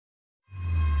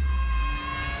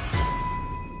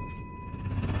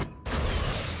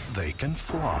can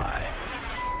fly,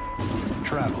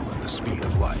 travel at the speed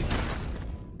of light,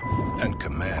 and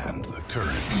command the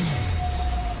currents.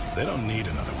 They don't need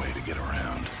another way to get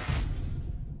around.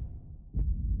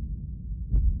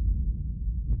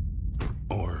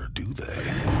 Or do they?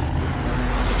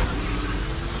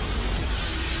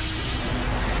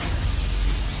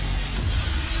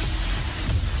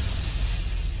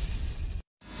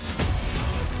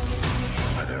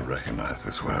 I don't recognize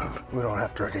this world. We don't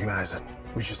have to recognize it.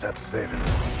 We just have to save it.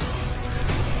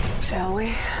 Shall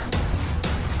we?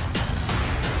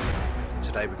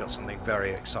 Today we've got something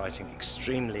very exciting,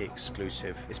 extremely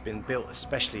exclusive. It's been built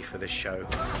especially for this show.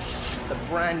 The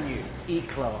brand new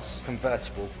E-Class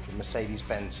convertible from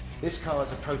Mercedes-Benz. This car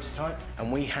is a prototype and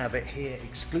we have it here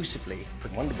exclusively for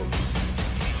Wonder Woman.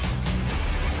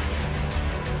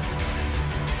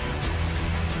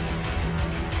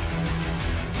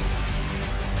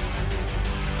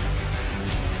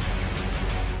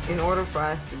 In order for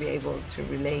us to be able to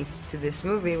relate to this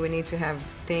movie, we need to have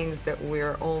things that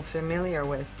we're all familiar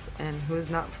with, and who's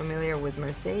not familiar with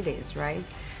Mercedes, right?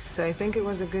 So I think it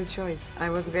was a good choice. I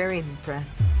was very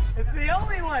impressed. It's the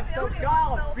only one, so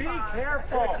golf, be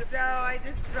careful. So I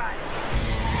just drive.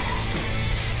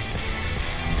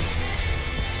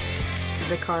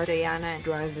 The car Diana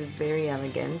drives is very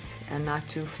elegant and not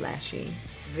too flashy,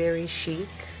 very chic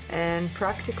and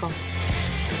practical.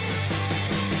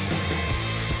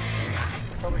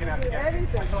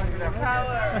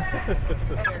 Power.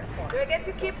 Do I get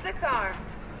to keep the car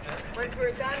once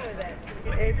we're done with it?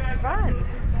 It's fun.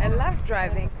 I love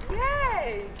driving.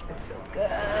 Yay! It feels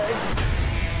good.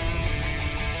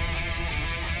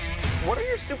 What are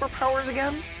your superpowers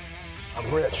again? I'm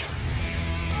rich.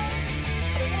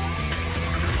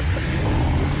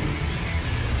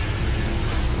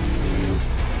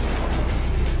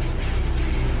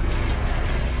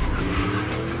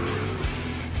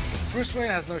 Bruce Wayne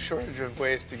has no shortage of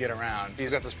ways to get around.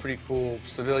 He's got this pretty cool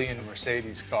civilian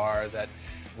Mercedes car that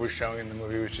we're showing in the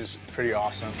movie, which is pretty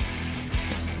awesome.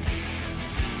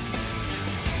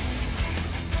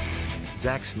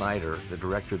 Zack Snyder, the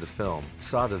director of the film,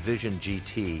 saw the Vision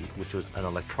GT, which was an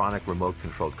electronic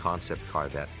remote-controlled concept car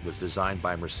that was designed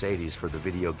by Mercedes for the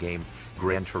video game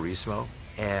Gran Turismo.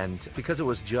 And because it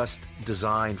was just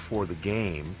designed for the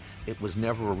game, it was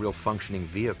never a real functioning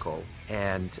vehicle.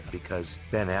 And because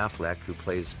Ben Affleck, who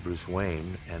plays Bruce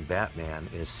Wayne and Batman,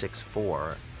 is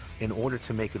 6'4", in order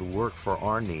to make it work for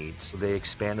our needs, they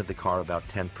expanded the car about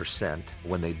 10%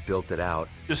 when they built it out.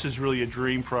 This is really a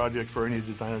dream project for any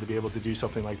designer to be able to do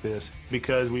something like this,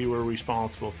 because we were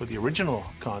responsible for the original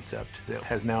concept that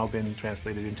has now been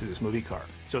translated into this movie car.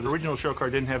 So the original show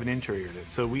car didn't have an interior in it,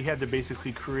 so we had to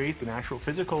basically create an actual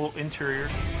physical interior.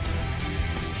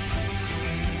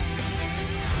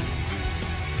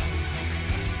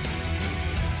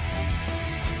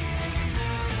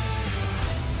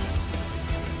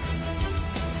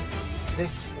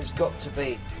 This has got to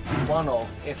be one of,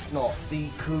 if not the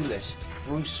coolest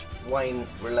Bruce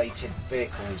Wayne-related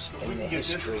vehicles in the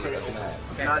history of man.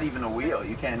 It's not even a wheel.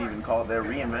 You can't even call it. They're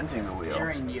reinventing the wheel.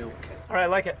 Steering you. All right, I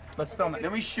like it. Let's film it.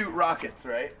 Then we shoot rockets,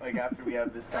 right? Like after we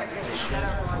have this conversation.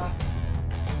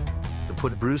 To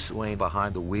put Bruce Wayne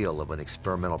behind the wheel of an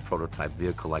experimental prototype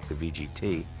vehicle like the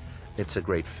VGT, it's a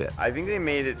great fit. I think they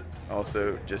made it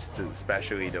also just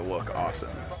especially to look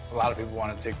awesome. A lot of people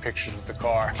want to take pictures with the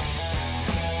car.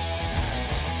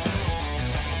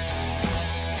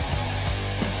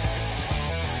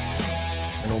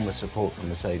 Enormous support from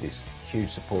Mercedes, huge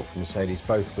support from Mercedes,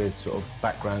 both with sort of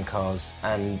background cars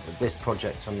and this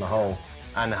project on the whole.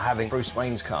 And having Bruce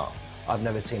Wayne's car, I've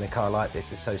never seen a car like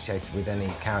this associated with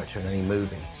any character in any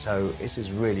movie. So this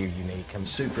is really unique and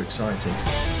super exciting.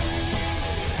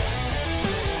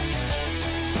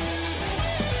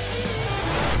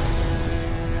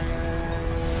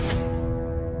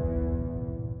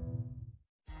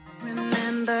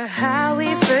 Remember how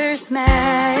we first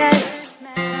met?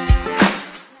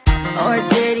 Or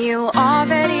did you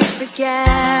already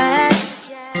forget?